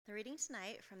The reading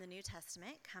tonight from the New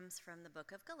Testament comes from the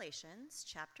book of Galatians,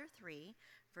 chapter 3,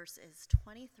 verses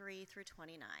 23 through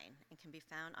 29, and can be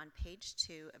found on page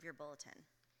 2 of your bulletin.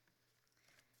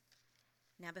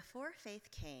 Now before faith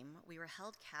came, we were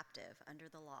held captive under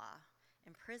the law,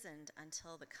 imprisoned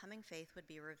until the coming faith would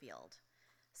be revealed.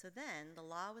 So then the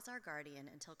law was our guardian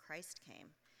until Christ came,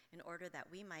 in order that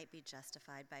we might be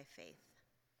justified by faith.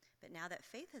 But now that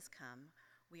faith has come,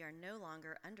 we are no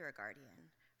longer under a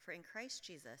guardian. For in Christ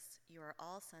Jesus, you are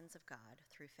all sons of God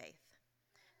through faith.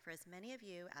 For as many of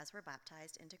you as were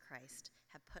baptized into Christ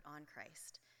have put on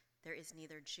Christ. There is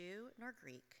neither Jew nor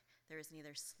Greek, there is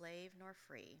neither slave nor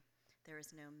free, there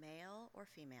is no male or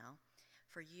female,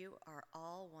 for you are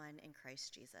all one in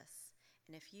Christ Jesus.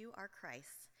 And if you are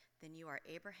Christ's, then you are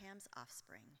Abraham's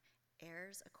offspring,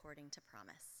 heirs according to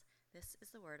promise. This is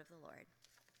the word of the Lord.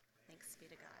 Thanks be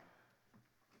to God.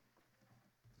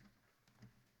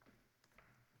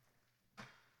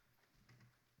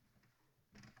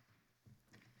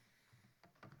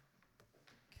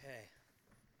 Okay.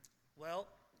 Well,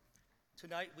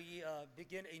 tonight we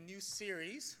begin a new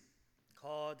series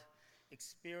called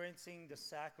Experiencing the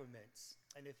Sacraments.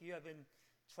 And if you have been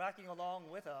tracking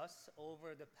along with us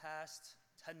over the past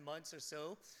 10 months or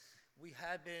so, we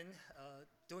have been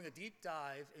doing a deep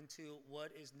dive into what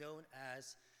is known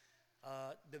as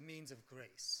the means of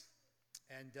grace.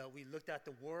 And we looked at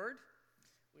the Word.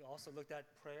 We also looked at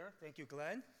prayer. Thank you,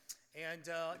 Glenn. And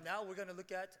now we're going to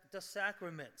look at the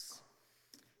sacraments.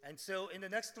 And so in the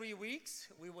next 3 weeks,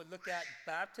 we will look at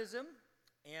baptism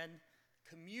and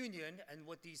communion and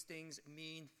what these things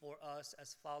mean for us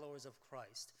as followers of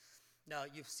Christ. Now,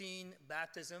 you've seen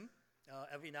baptism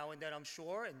every now and then, I'm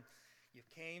sure, and you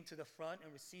came to the front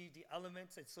and received the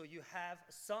elements, and so you have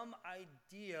some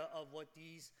idea of what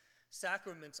these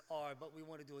sacraments are, but we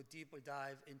want to do a deeper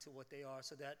dive into what they are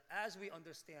so that as we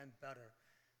understand better,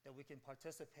 that we can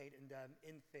participate in them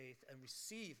in faith and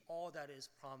receive all that is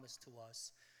promised to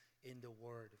us in the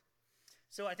Word.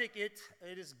 So I think it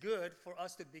is good for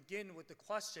us to begin with the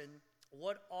question,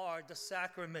 what are the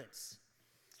sacraments?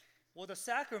 Well, the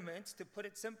sacraments, to put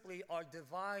it simply, are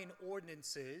divine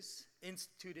ordinances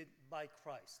instituted by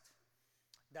Christ.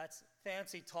 That's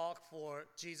fancy talk for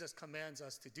Jesus commands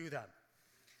us to do them.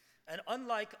 And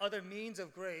unlike other means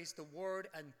of grace, the word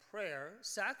and prayer,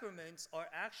 sacraments are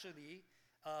actually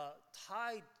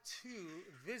tied to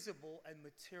visible and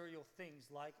material things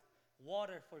like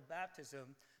water for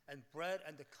baptism and bread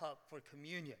and the cup for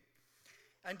communion.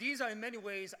 And these are in many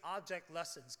ways object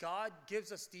lessons. God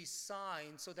gives us these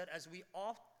signs so that as we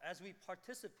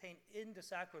participate in the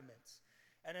sacraments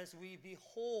and as we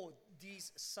behold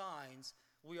these signs,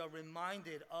 we are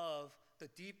reminded of the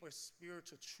deeper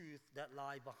spiritual truth that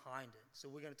lie behind it. So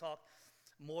we're going to talk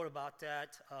more about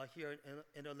that here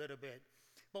in a little bit.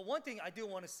 But one thing I do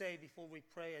want to say before we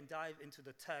pray and dive into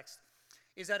the text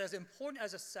is that as important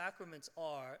as the sacraments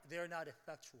are, they're not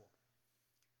effectual.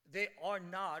 They are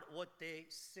not what they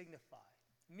signify.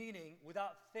 Meaning,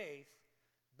 without faith,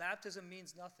 baptism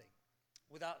means nothing.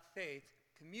 Without faith,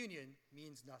 communion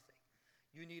means nothing.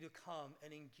 You need to come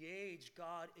and engage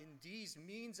God in these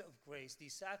means of grace,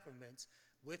 these sacraments,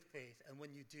 with faith. And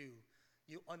when you do,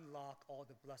 you unlock all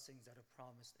the blessings that are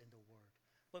promised in the Word.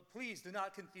 But please do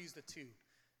not confuse the two,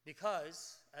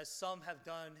 because, as some have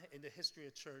done in the history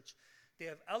of church, they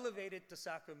have elevated the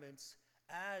sacraments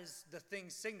as the thing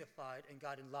signified and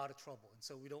got in a lot of trouble. And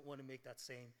so we don't want to make that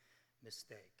same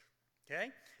mistake. Okay?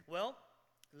 Well,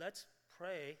 let's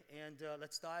pray and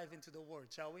let's dive into the Word,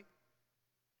 shall we?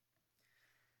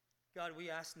 God,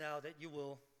 we ask now that you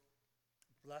will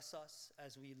bless us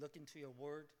as we look into your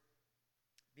Word.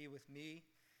 Be with me,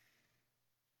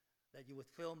 that you would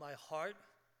fill my heart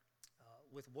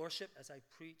with worship as I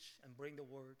preach and bring the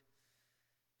Word.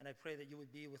 And I pray that you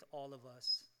would be with all of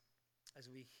us as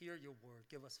we hear your Word.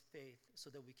 Give us faith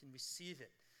so that we can receive it,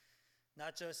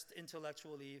 not just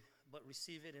intellectually, but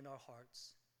receive it in our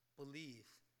hearts, believe,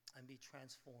 and be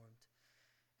transformed,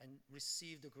 and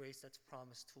receive the grace that's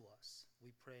promised to us.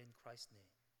 We pray in Christ's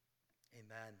name.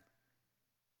 Amen.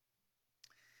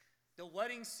 The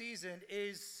wedding season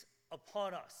is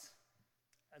upon us.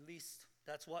 At least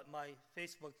that's what my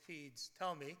Facebook feeds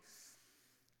tell me.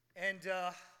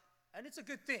 And it's a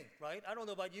good thing, right? I don't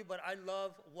know about you, but I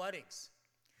love weddings.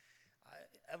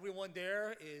 Everyone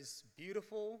there is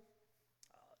beautiful.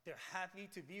 They're happy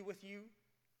to be with you.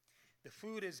 The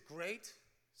food is great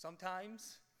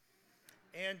sometimes.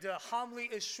 And homily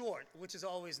is short, which is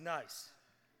always nice.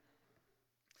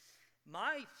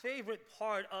 My favorite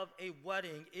part of a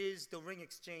wedding is the ring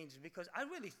exchange, because I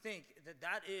really think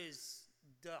that is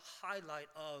the highlight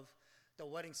of the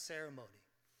wedding ceremony.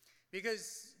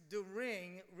 Because the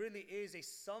ring really is a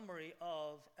summary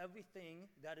of everything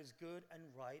that is good and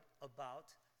right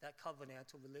about that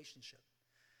covenantal relationship.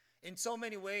 In so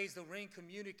many ways, the ring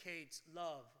communicates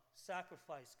love,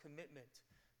 sacrifice, commitment,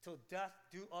 till death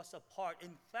do us apart.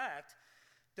 In fact,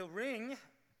 the ring,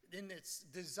 in its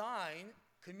design,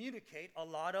 communicate a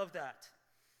lot of that.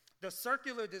 The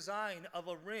circular design of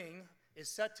a ring is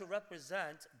said to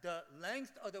represent the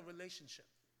length of the relationship,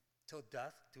 till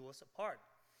death do us apart.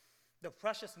 The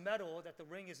precious metal that the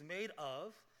ring is made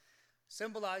of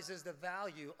symbolizes the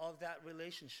value of that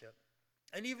relationship.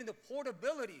 And even the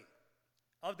portability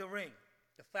of the ring,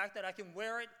 the fact that I can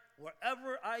wear it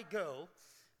wherever I go,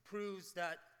 proves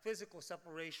that physical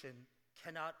separation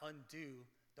cannot undo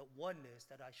the oneness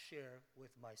that I share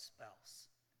with my spouse.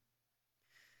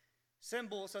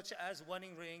 Symbols such as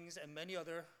wedding rings and many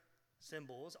other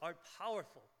symbols are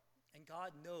powerful, and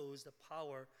God knows the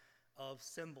power of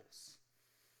symbols.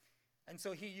 And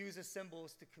so he uses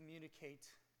symbols to communicate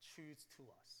truths to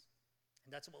us.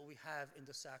 And that's what we have in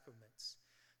the sacraments,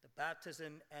 the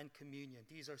baptism and communion.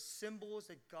 These are symbols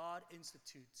that God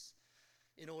institutes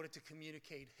in order to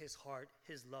communicate his heart,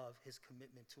 his love, his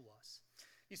commitment to us.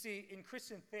 You see, in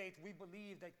Christian faith, we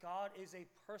believe that God is a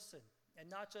person and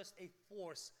not just a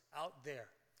force out there,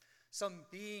 some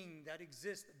being that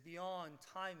exists beyond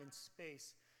time and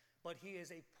space, but he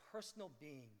is a personal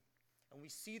being. And we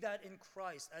see that in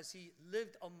Christ as he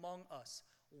lived among us,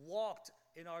 walked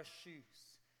in our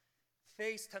shoes,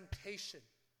 faced temptation,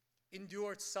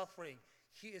 endured suffering.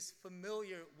 He is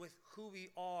familiar with who we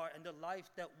are and the life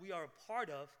that we are a part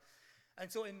of. And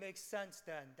so it makes sense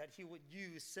then that he would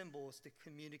use symbols to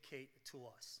communicate to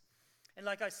us. And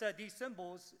like I said, these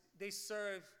symbols, they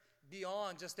serve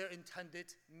beyond just their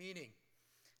intended meaning.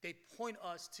 They point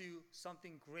us to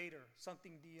something greater,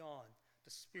 something beyond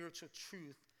the spiritual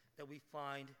truth that we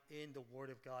find in the Word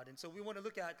of God. And so we want to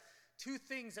look at two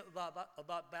things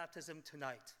about baptism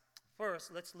tonight.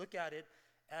 First, let's look at it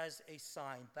as a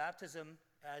sign. Baptism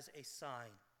as a sign.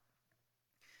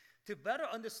 To better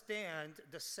understand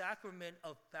the sacrament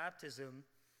of baptism,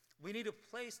 we need to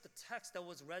place the text that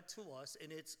was read to us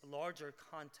in its larger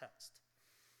context.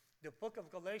 The book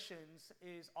of Galatians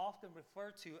is often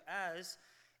referred to as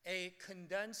a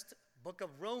condensed book of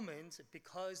Romans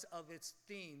because of its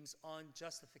themes on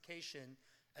justification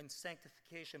and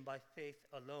sanctification by faith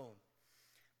alone.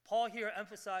 Paul here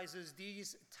emphasizes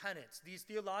these tenets, these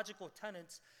theological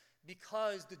tenets,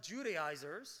 because the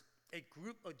Judaizers, a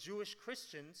group of Jewish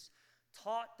Christians,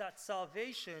 taught that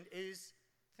salvation is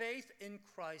faith in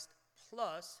Christ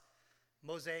plus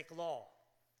Mosaic law.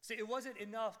 See, it wasn't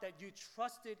enough that you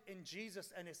trusted in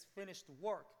Jesus and his finished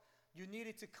work. You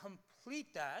needed to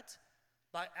complete that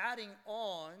by adding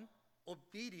on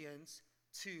obedience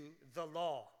to the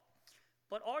law.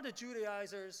 But are the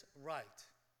Judaizers right?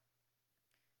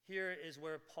 Here is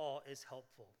where Paul is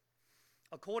helpful.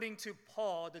 According to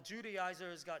Paul, the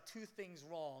Judaizers got two things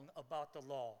wrong about the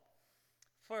law.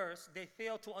 First, they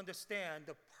failed to understand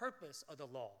the purpose of the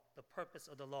law. The purpose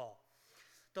of the law.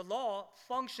 The law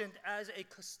functioned as a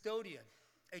custodian,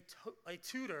 a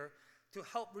tutor to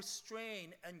help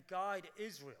restrain and guide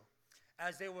Israel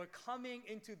as they were coming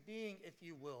into being, if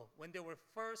you will, when they were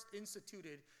first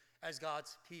instituted as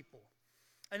God's people.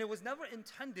 And it was never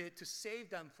intended to save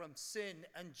them from sin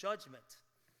and judgment.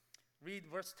 Read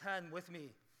verse 10 with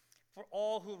me. For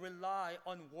all who rely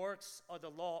on works of the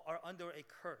law are under a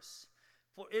curse.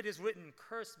 For it is written,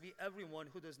 cursed be everyone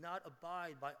who does not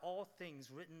abide by all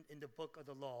things written in the book of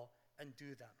the law and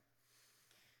do them.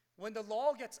 When the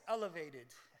law gets elevated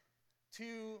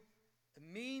to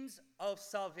a means of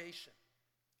salvation,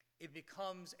 it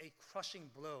becomes a crushing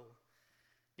blow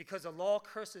because the law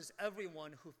curses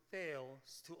everyone who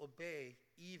fails to obey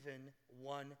even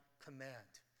one command.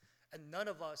 And none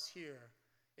of us here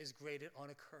is graded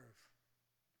on a curve.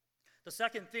 The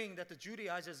second thing that the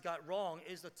Judaizers got wrong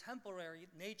is the temporary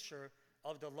nature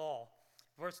of the law.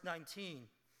 Verse 19,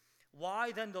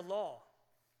 why then the law?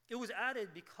 It was added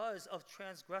because of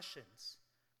transgressions,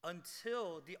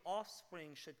 until the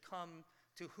offspring should come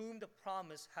to whom the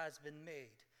promise has been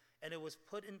made, and it was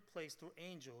put in place through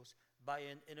angels by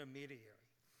an intermediary.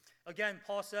 Again,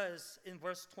 Paul says in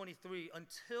verse 23,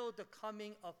 until the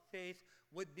coming of faith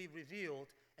would be revealed,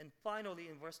 and finally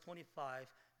in verse 25,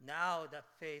 now that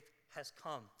faith has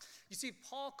come. You see,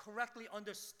 Paul correctly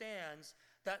understands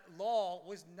that law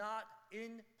was not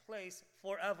in place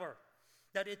forever,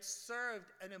 that it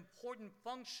served an important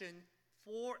function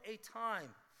for a time.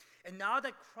 And now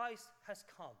that Christ has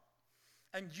come,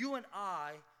 and you and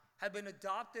I have been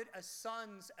adopted as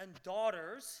sons and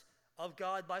daughters of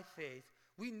God by faith,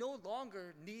 we no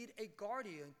longer need a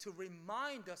guardian to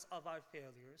remind us of our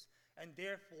failures and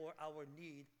therefore our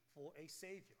need for a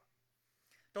Savior.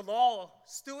 The law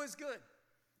still is good.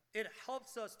 It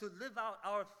helps us to live out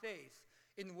our faith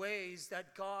in ways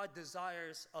that God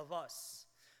desires of us.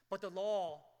 But the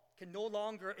law can no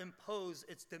longer impose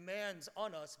its demands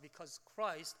on us because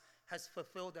Christ has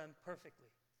fulfilled them perfectly.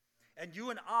 And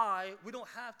you and I, we don't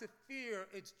have to fear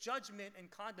its judgment and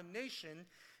condemnation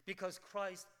because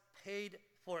Christ paid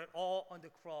for it all on the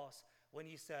cross when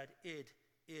he said, "It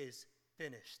is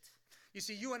finished." You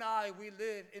see, you and I, we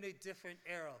live in a different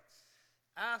era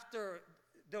after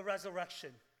the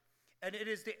resurrection. And it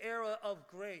is the era of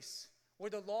grace where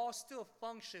the law still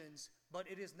functions, but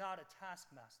it is not a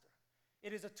taskmaster.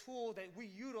 It is a tool that we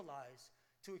utilize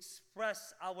to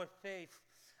express our faith,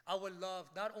 our love,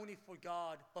 not only for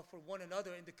God, but for one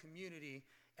another in the community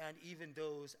and even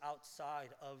those outside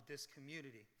of this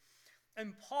community.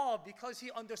 And Paul, because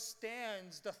he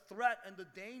understands the threat and the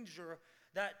danger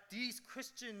that these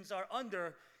Christians are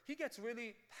under, he gets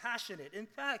really passionate. In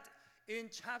fact, in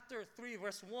chapter 3,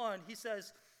 verse 1, he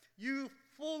says, "You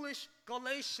foolish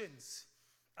Galatians."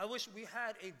 I wish we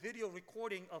had a video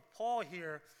recording of Paul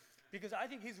here because I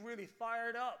think he's really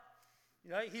fired up.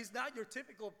 Right? He's not your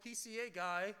typical PCA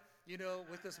guy,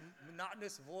 with this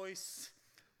monotonous voice.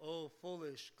 "Oh,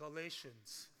 foolish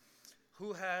Galatians,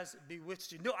 who has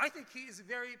bewitched you?" No, I think he is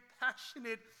very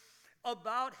passionate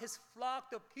about his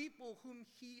flock, the people whom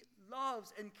he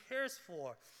loves and cares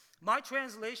for. My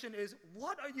translation is,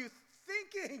 "What are you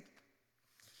thinking?"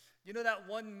 You know that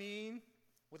one meme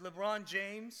with LeBron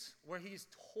James where he's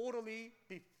totally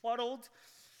befuddled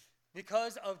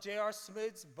because of J.R.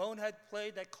 Smith's bonehead play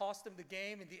that cost him the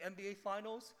game in the NBA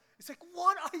Finals? It's like,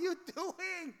 what are you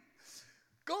doing?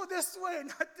 Go this way,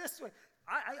 not this way.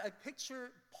 I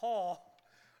picture Paul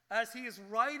as he is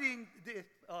writing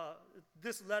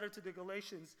this letter to the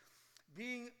Galatians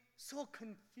being so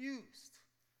confused,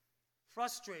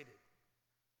 frustrated,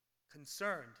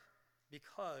 concerned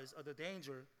because of the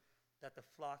danger that the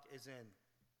flock is in.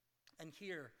 And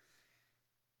here,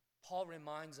 Paul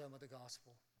reminds them of the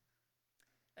gospel.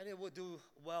 And it would do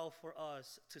well for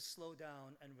us to slow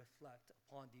down and reflect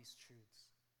upon these truths.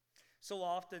 So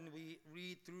often we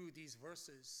read through these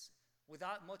verses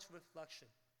without much reflection.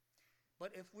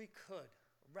 But if we could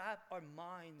wrap our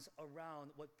minds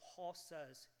around what Paul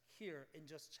says here in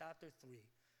just chapter 3,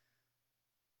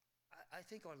 I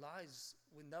think our lives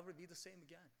would never be the same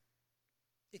again.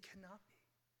 It cannot be.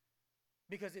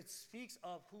 Because it speaks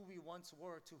of who we once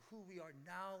were to who we are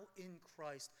now in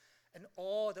Christ and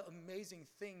all the amazing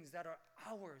things that are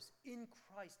ours in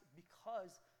Christ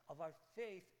because of our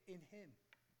faith in him.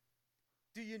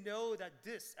 Do you know that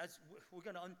this, as we're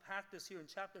going to unpack this here in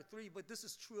chapter 3, but this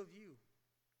is true of you.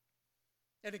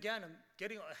 And again, I'm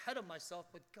getting ahead of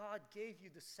myself, but God gave you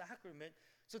the sacrament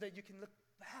so that you can look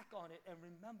back on it and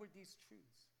remember these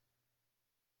truths.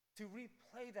 To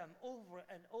replay them over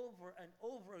and over and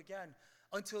over again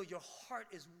until your heart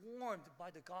is warmed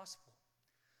by the gospel.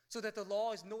 So that the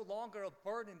law is no longer a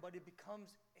burden, but it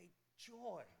becomes a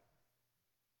joy.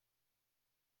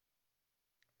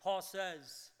 Paul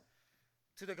says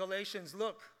to the Galatians,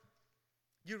 "Look,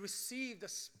 you received the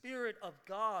Spirit of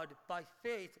God by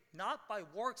faith, not by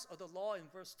works of the law," in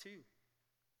verse 2.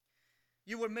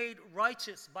 "You were made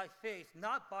righteous by faith,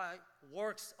 not by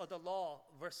works of the law,"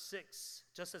 verse 6,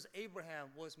 just as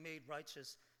Abraham was made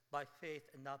righteous by faith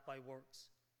and not by works.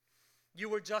 "You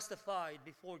were justified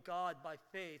before God by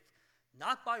faith,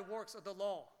 not by works of the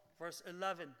law," verse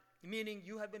 11, meaning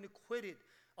you have been acquitted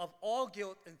of all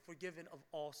guilt and forgiven of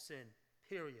all sin,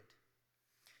 period.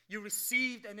 "You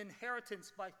received an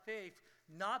inheritance by faith,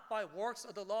 not by works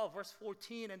of the law," verse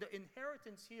 14, and the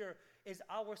inheritance here is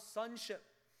our sonship.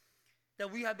 That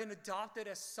we have been adopted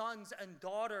as sons and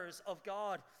daughters of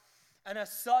God. And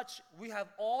as such, we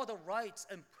have all the rights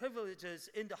and privileges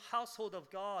in the household of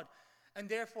God. And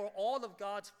therefore, all of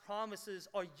God's promises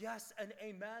are yes and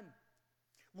amen.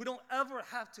 We don't ever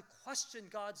have to question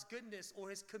God's goodness or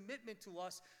his commitment to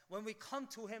us when we come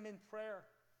to him in prayer.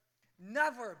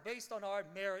 Never based on our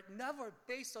merit, never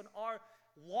based on our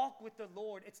walk with the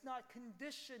Lord. It's not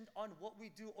conditioned on what we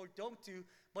do or don't do,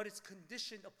 but it's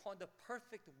conditioned upon the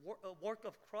perfect work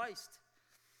of Christ.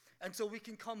 And so we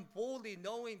can come boldly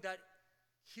knowing that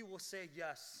he will say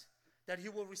yes, that he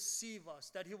will receive us,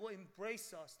 that he will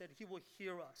embrace us, that he will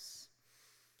hear us.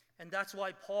 And that's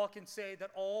why Paul can say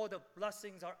that all the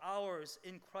blessings are ours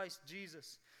in Christ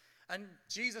Jesus. And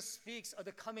Jesus speaks of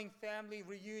the coming family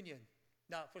reunion.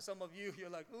 Now, for some of you, you're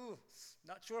like, ooh,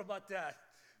 not sure about that.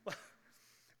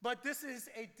 But this is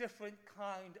a different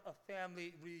kind of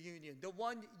family reunion, the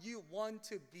one you want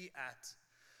to be at.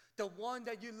 the one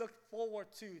that you look forward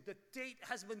to. The date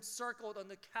has been circled on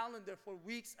the calendar for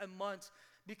weeks and months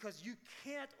because you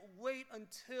can't wait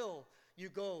until you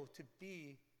go to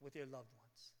be with your loved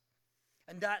ones.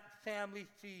 And that family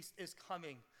feast is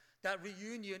coming. That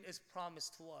reunion is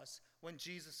promised to us when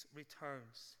Jesus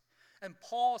returns. And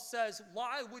Paul says,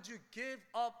 why would you give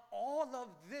up all of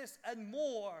this and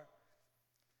more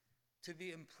to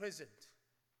be imprisoned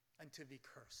and to be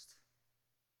cursed?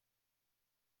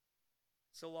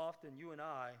 So often, you and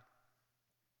I,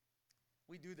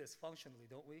 we do this functionally,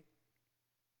 don't we?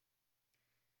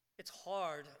 It's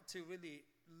hard to really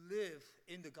live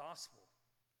in the gospel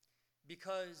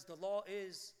because the law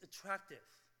is attractive,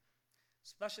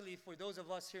 especially for those of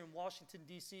us here in Washington,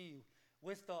 D.C.,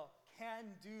 with the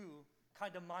can-do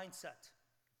kind of mindset.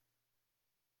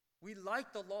 We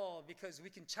like the law because we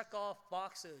can check off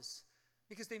boxes,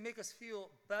 because they make us feel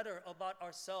better about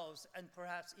ourselves and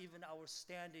perhaps even our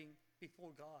standing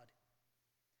before God.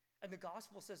 And the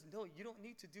gospel says, no, you don't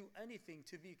need to do anything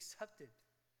to be accepted.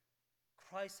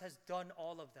 Christ has done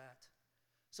all of that.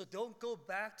 So don't go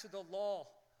back to the law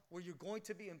where you're going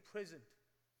to be imprisoned.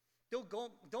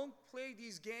 Don't play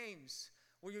these games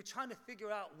where you're trying to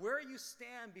figure out where you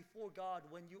stand before God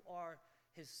when you are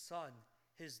his son,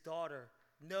 his daughter,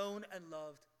 known and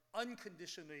loved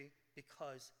unconditionally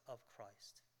because of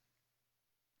Christ.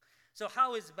 So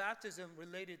how is baptism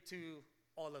related to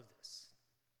all of this?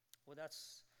 Well,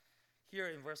 that's here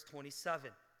in verse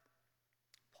 27.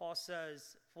 Paul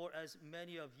says, for as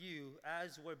many of you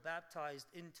as were baptized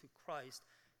into Christ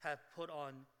have put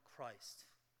on Christ.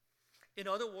 In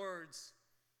other words,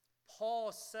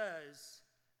 Paul says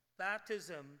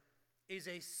baptism is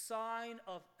a sign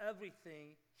of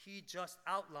everything he just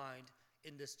outlined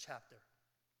in this chapter.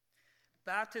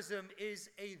 Baptism is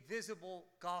a visible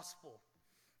gospel,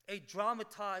 a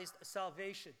dramatized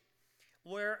salvation,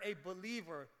 where a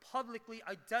believer publicly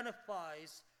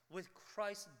identifies with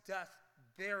Christ's death,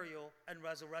 burial, and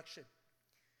resurrection.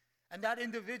 And that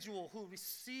individual who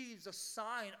receives a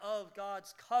sign of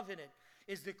God's covenant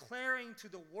is declaring to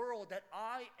the world that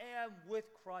I am with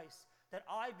Christ, that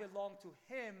I belong to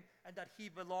him, and that he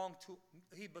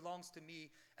belongs to me.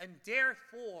 And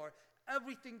therefore,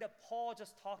 everything that Paul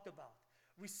just talked about,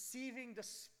 receiving the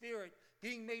Spirit,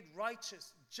 being made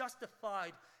righteous,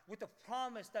 justified, with the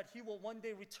promise that he will one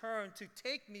day return to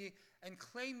take me and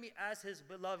claim me as his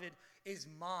beloved, is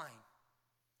mine.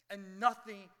 And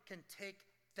nothing can take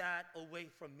that away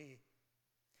from me.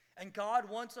 And God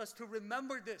wants us to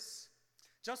remember this.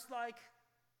 Just like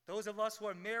those of us who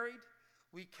are married,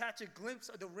 we catch a glimpse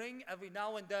of the ring every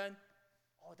now and then.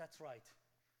 Oh, that's right.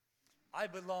 I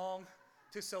belong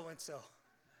to so-and-so.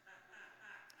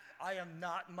 I am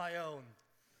not my own.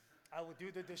 I will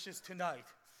do the dishes tonight.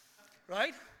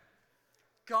 Right?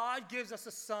 God gives us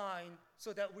a sign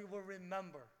so that we will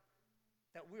remember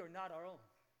that we are not our own.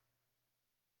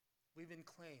 We've been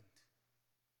claimed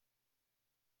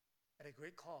at a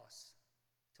great cost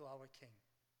to our King.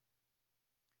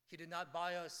 He did not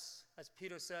buy us, as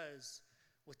Peter says,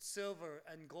 with silver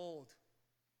and gold.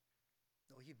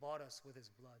 No, he bought us with his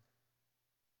blood.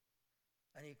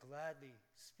 And he gladly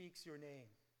speaks your name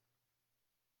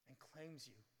and claims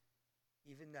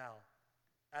you, even now,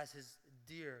 as his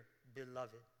dear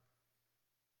beloved.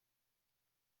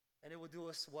 And it will do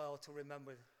us well to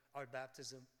remember our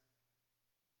baptism.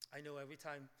 I know every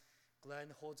time Glenn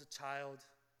holds a child,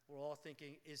 we're all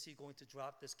thinking, is he going to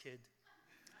drop this kid?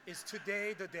 Is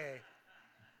today the day?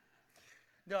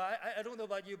 No, I don't know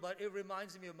about you, but it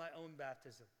reminds me of my own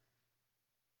baptism.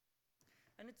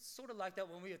 And it's sort of like that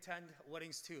when we attend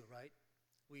weddings too, right?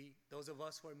 Those of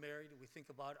us who are married, we think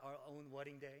about our own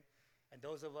wedding day. And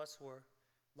those of us who are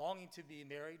longing to be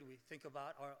married, we think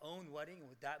about our own wedding and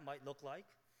what that might look like.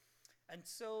 And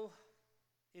so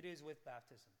it is with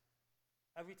baptism.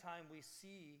 Every time we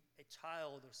see a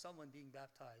child or someone being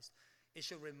baptized, it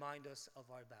should remind us of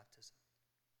our baptism.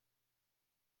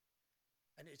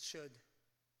 And it should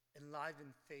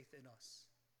enliven faith in us.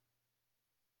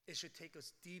 It should take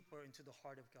us deeper into the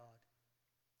heart of God,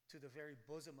 to the very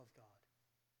bosom of God.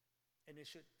 And it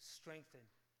should strengthen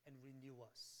and renew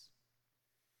us.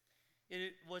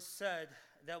 It was said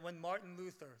that when Martin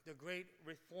Luther, the great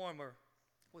reformer,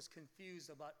 was confused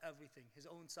about everything, his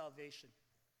own salvation,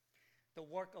 the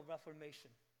work of Reformation,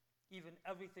 even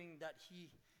everything that he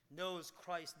knows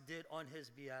Christ did on his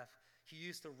behalf, he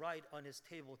used to write on his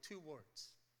table 2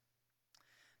 words: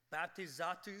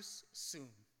 baptizatus sum.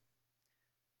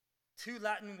 2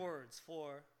 Latin words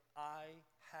for I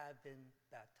have been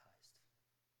baptized.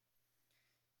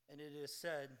 And it is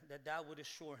said that that would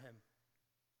assure him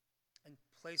and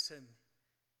place him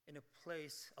in a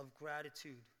place of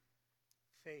gratitude,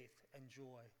 faith, and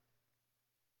joy.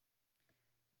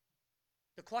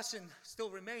 The question still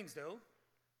remains, though,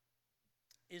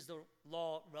 is the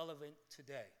law relevant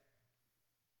today?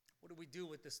 What do we do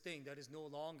with this thing that is no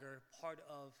longer part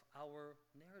of our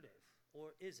narrative,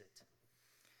 or is it?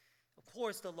 Of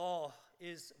course, the law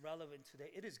is relevant today.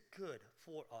 It is good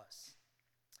for us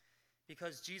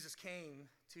because Jesus came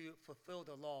to fulfill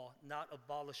the law, not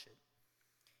abolish it.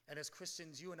 And as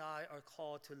Christians, you and I are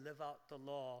called to live out the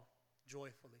law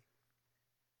joyfully,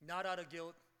 not out of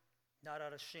guilt, not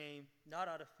out of shame, not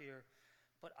out of fear,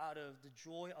 but out of the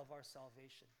joy of our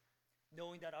salvation,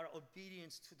 knowing that our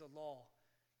obedience to the law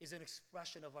is an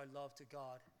expression of our love to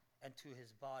God and to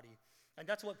his body. And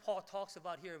that's what Paul talks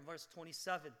about here in verse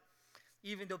 27.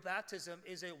 Even though baptism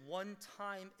is a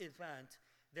one-time event,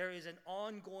 there is an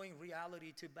ongoing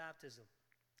reality to baptism.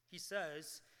 He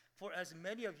says, "For as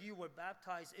many of you were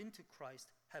baptized into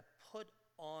Christ, have put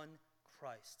on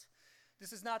Christ."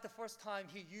 This is not the first time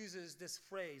he uses this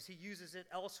phrase. He uses it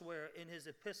elsewhere in his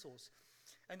epistles.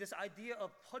 And this idea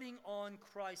of putting on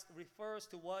Christ refers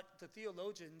to what the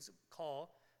theologians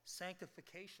call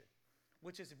sanctification,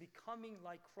 which is becoming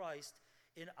like Christ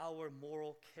in our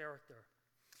moral character.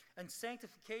 And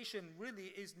sanctification really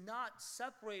is not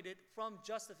separated from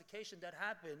justification that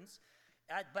happens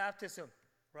at baptism,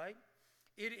 right?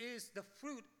 It is the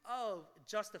fruit of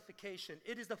justification.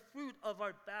 It is the fruit of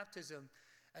our baptism,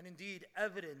 and indeed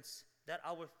evidence that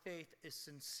our faith is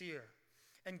sincere.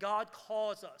 And God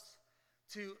calls us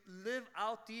to live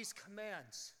out these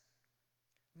commands,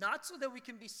 not so that we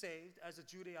can be saved, as the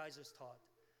Judaizers taught,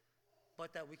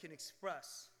 but that we can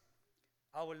express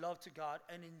our love to God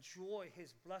and enjoy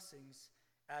his blessings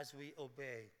as we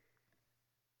obey.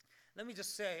 Let me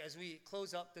just say, as we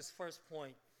close up this first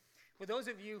point, for those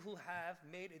of you who have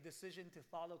made a decision to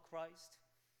follow Christ,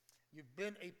 you've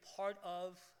been a part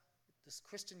of this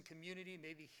Christian community,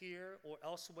 maybe here or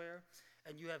elsewhere,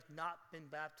 and you have not been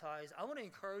baptized, I want to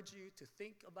encourage you to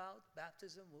think about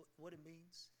baptism, what it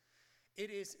means. It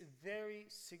is very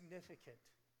significant.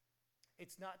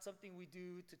 It's not something we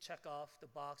do to check off the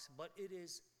box, but it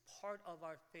is part of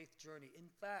our faith journey. In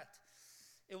fact,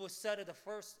 it was said at the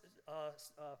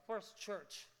first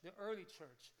church, the early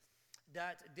church,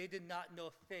 that they did not know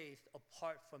faith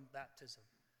apart from baptism.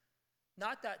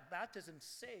 Not that baptism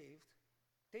saved.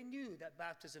 They knew that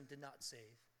baptism did not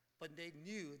save, but they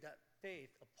knew that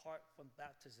faith apart from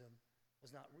baptism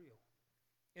was not real.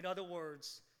 In other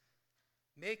words,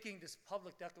 making this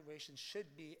public declaration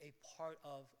should be a part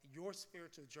of your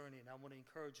spiritual journey, and I want to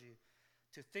encourage you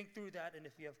to think through that, and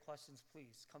if you have questions,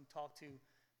 please come talk to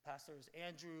Pastors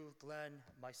Andrew, Glenn,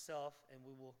 myself, and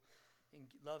we will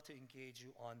love to engage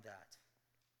you on that.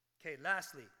 Okay,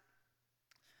 lastly,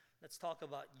 let's talk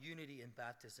about unity in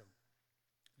baptism.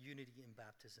 Unity in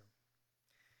baptism.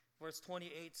 Verse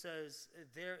 28 says,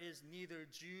 "There is neither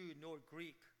Jew nor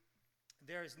Greek.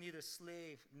 There is neither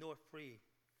slave nor free.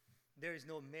 There is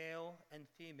no male and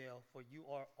female, for you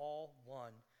are all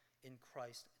one in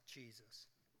Christ Jesus."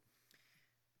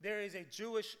 There is a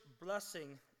Jewish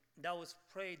blessing that was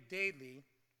prayed daily,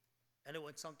 and it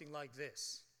went something like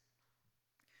this.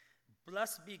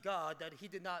 "Blessed be God that he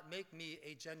did not make me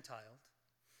a Gentile.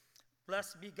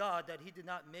 Blessed be God that he did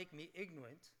not make me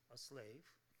ignorant, a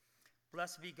slave.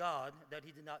 Blessed be God that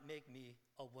he did not make me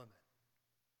a woman."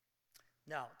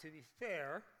 Now, to be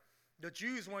fair, the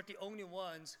Jews weren't the only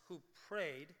ones who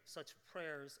prayed such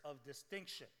prayers of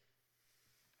distinction.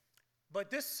 But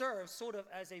this serves sort of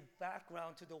as a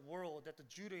background to the world that the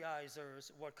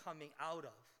Judaizers were coming out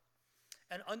of.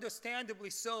 And understandably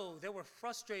so, they were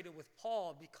frustrated with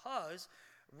Paul because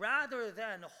rather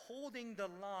than holding the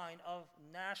line of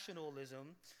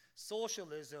nationalism,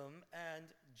 socialism,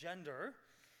 and gender,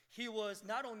 he was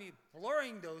not only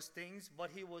blurring those things,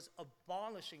 but he was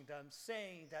abolishing them,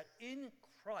 saying that in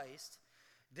Christ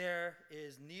there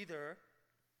is neither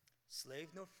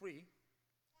slave nor free,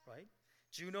 right?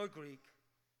 Jew nor Greek,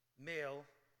 male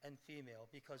and female,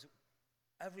 because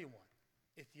everyone,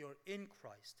 if you're in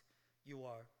Christ, you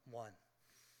are one.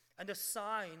 And the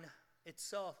sign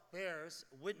itself bears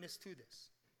witness to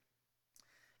this.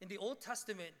 In the Old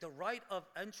Testament, the rite of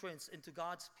entrance into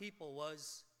God's people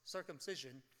was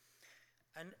circumcision,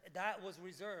 and that was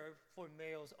reserved for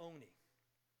males only.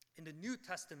 In the New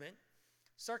Testament,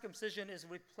 circumcision is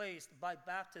replaced by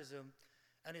baptism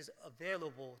and is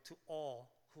available to all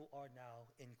who are now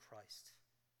in Christ.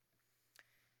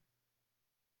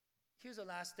 Here's the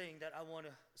last thing that I want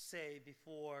to say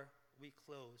before we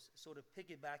close, sort of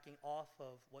piggybacking off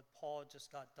of what Paul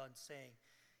just got done saying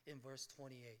in verse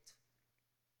 28.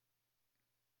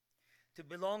 To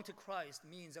belong to Christ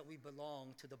means that we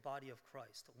belong to the body of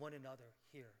Christ, one another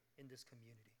here in this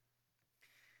community.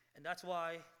 And that's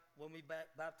why when we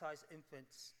baptize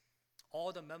infants,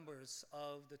 all the members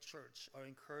of the church are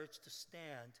encouraged to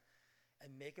stand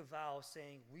and make a vow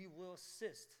saying, we will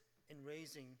assist in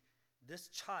raising this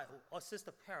child, assist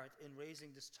the parent in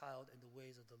raising this child in the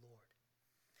ways of the Lord.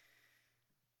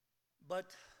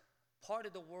 But part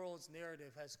of the world's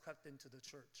narrative has crept into the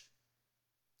church.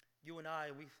 You and I,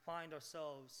 we find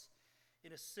ourselves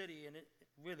in a city and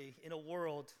really in a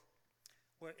world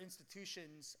where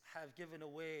institutions have given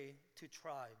away to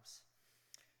tribes.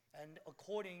 And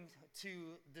according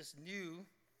to this new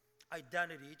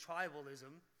identity,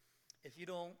 tribalism, if you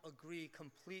don't agree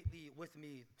completely with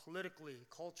me politically,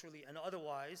 culturally, and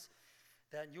otherwise,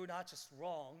 then you're not just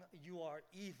wrong, you are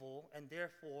evil, and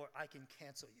therefore I can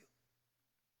cancel you.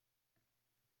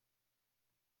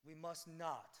 We must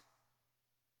not,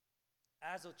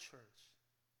 as a church,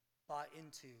 buy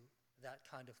into that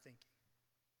kind of thinking.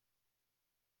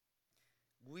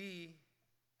 We,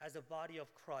 as a body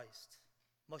of Christ,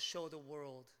 must show the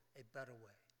world a better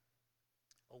way,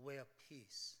 a way of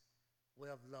peace, way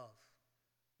of love,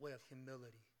 way of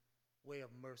humility, way of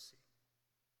mercy.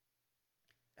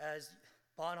 As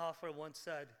Bonhoeffer once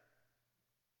said,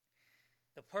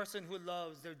 the person who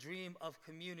loves their dream of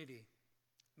community,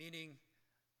 meaning,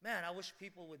 man, I wish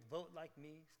people would vote like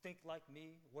me, think like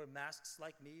me, wear masks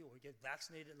like me, or get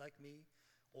vaccinated like me,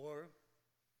 or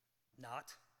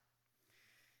not,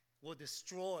 will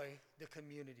destroy the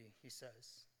community, he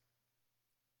says.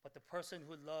 But the person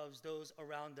who loves those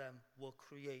around them will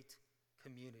create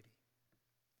community.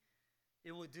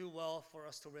 It would do well for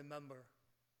us to remember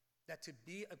that to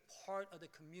be a part of the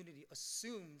community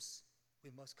assumes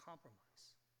we must compromise.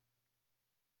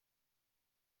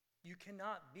 You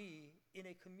cannot be in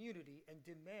a community and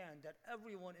demand that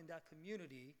everyone in that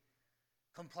community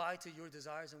comply to your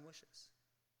desires and wishes.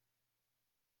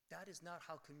 That is not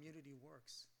how community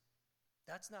works.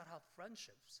 That's not how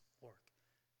friendships work.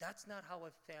 That's not how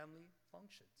a family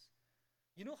functions.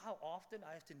 You know how often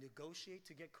I have to negotiate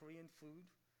to get Korean food?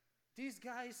 These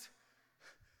guys,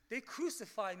 they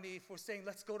crucify me for saying,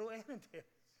 let's go to Annandale.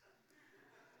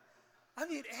 I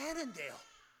mean, Annandale.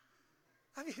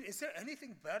 I mean, is there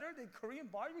anything better than Korean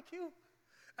barbecue?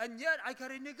 And yet, I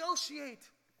gotta negotiate.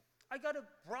 I gotta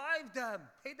bribe them,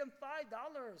 pay them $5,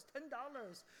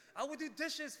 $10. I would do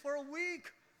dishes for a week.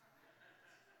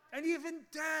 And even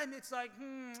then, it's like,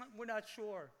 we're not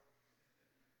sure.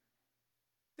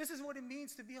 This is what it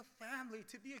means to be a family,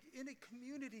 to be in a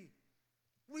community.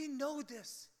 We know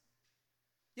this.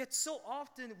 Yet so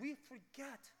often we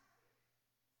forget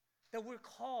that we're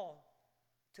called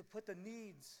to put the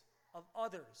needs of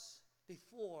others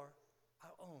before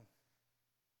our own.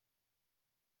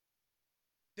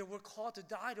 That we're called to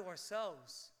die to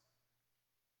ourselves.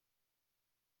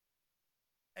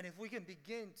 And if we can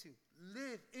begin to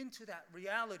live into that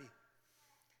reality,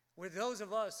 where those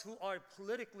of us who are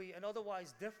politically and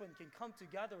otherwise different can come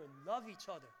together and love each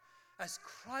other as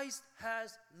Christ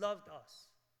has loved us,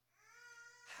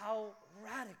 how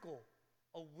radical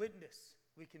a witness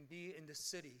we can be in this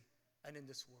city and in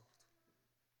this world.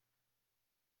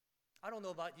 I don't know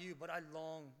about you, but I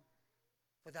long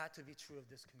for that to be true of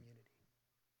this community.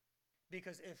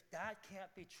 Because if that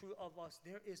can't be true of us,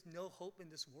 there is no hope in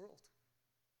this world.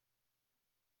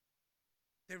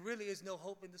 There really is no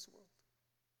hope in this world.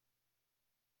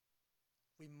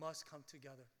 We must come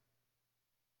together.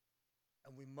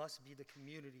 And we must be the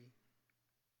community.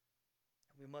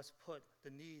 And we must put the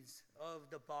needs of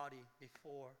the body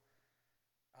before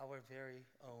our very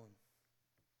own.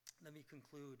 Let me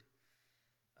conclude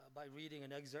by reading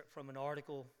an excerpt from an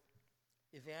article,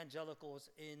 Evangelicals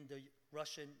in the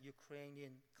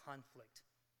Russian-Ukrainian Conflict.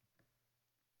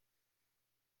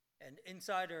 An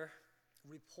insider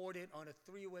reported on a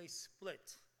three-way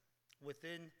split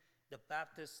within the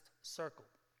Baptist circle.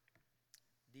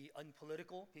 The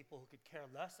unpolitical, people who could care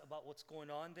less about what's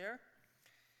going on there.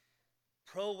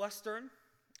 Pro-Western,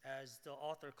 as the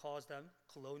author calls them,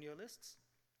 colonialists.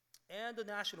 And the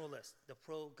nationalists, the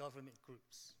pro-government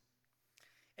groups.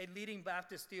 A leading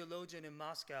Baptist theologian in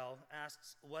Moscow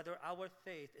asks whether our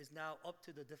faith is now up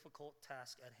to the difficult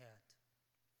task at hand.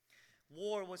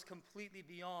 War was completely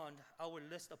beyond our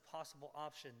list of possible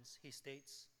options, he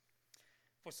states.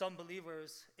 For some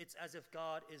believers, it's as if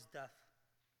God is deaf.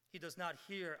 He does not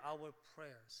hear our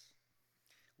prayers.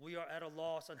 We are at a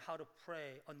loss on how to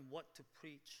pray, on what to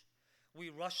preach. We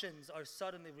Russians are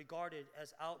suddenly regarded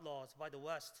as outlaws by the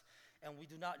West, and we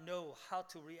do not know how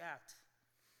to react.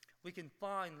 We can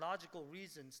find logical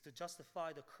reasons to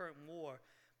justify the current war,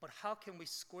 but how can we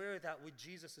square that with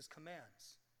Jesus'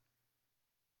 commands?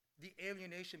 The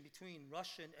alienation between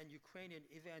Russian and Ukrainian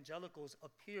evangelicals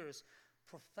appears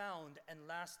profound and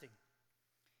lasting.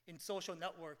 In social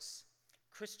networks,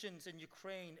 Christians in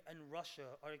Ukraine and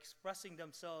Russia are expressing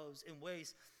themselves in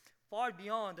ways far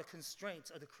beyond the constraints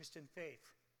of the Christian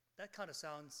faith. That kind of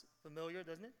sounds familiar,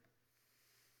 doesn't it?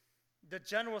 The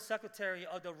General Secretary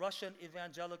of the Russian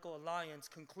Evangelical Alliance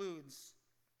concludes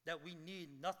that we need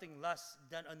nothing less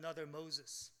than another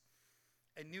Moses,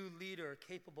 a new leader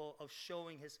capable of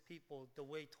showing his people the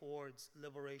way towards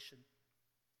liberation.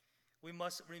 We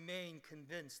must remain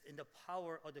convinced in the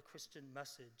power of the Christian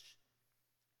message.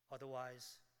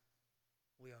 Otherwise,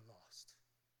 we are lost.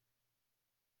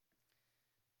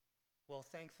 Well,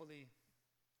 thankfully,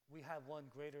 we have one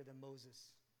greater than Moses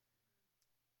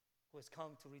who has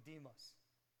come to redeem us.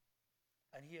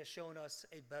 And he has shown us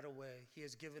a better way. He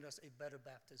has given us a better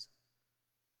baptism.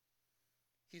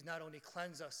 He's not only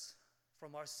cleansed us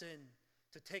from our sin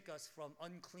to take us from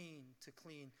unclean to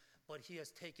clean, but he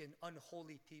has taken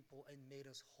unholy people and made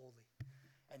us holy.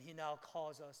 And he now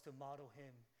calls us to model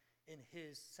him in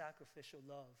his sacrificial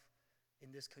love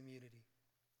in this community,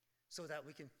 so that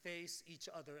we can face each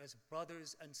other as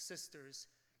brothers and sisters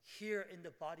here in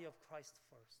the body of Christ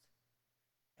first.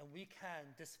 And we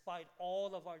can, despite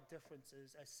all of our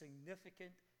differences, as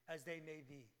significant as they may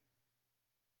be,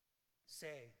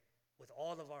 say with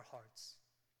all of our hearts,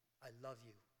 I love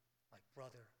you, my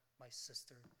brother, my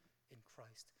sister in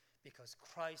Christ, because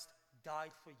Christ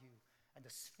died for you, and the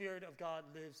Spirit of God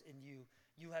lives in you.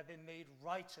 You have been made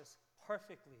righteous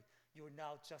perfectly. You are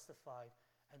now justified.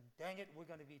 And dang it, we're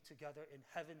going to be together in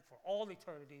heaven for all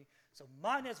eternity, so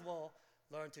might as well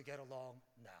learn to get along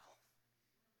now.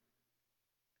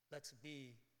 Let's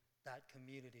be that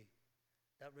community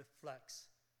that reflects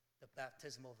the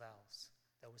baptismal vows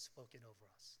that were spoken over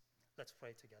us. Let's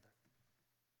pray together.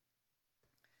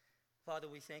 Father,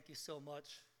 we thank you so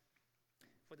much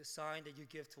for the sign that you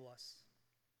give to us.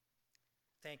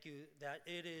 Thank you that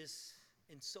it is,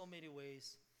 in so many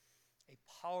ways, a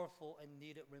powerful and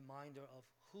needed reminder of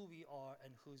who we are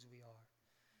and whose we are.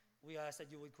 We ask that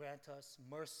you would grant us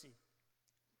mercy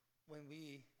when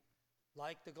we,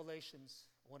 like the Galatians,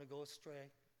 want to go astray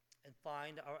and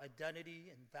find our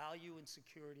identity and value and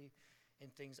security in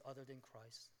things other than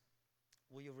Christ.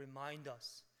 Will you remind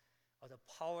us of the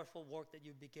powerful work that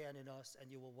you began in us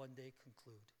and you will one day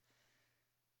conclude?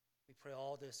 We pray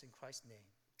all this in Christ's name.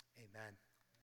 Amen.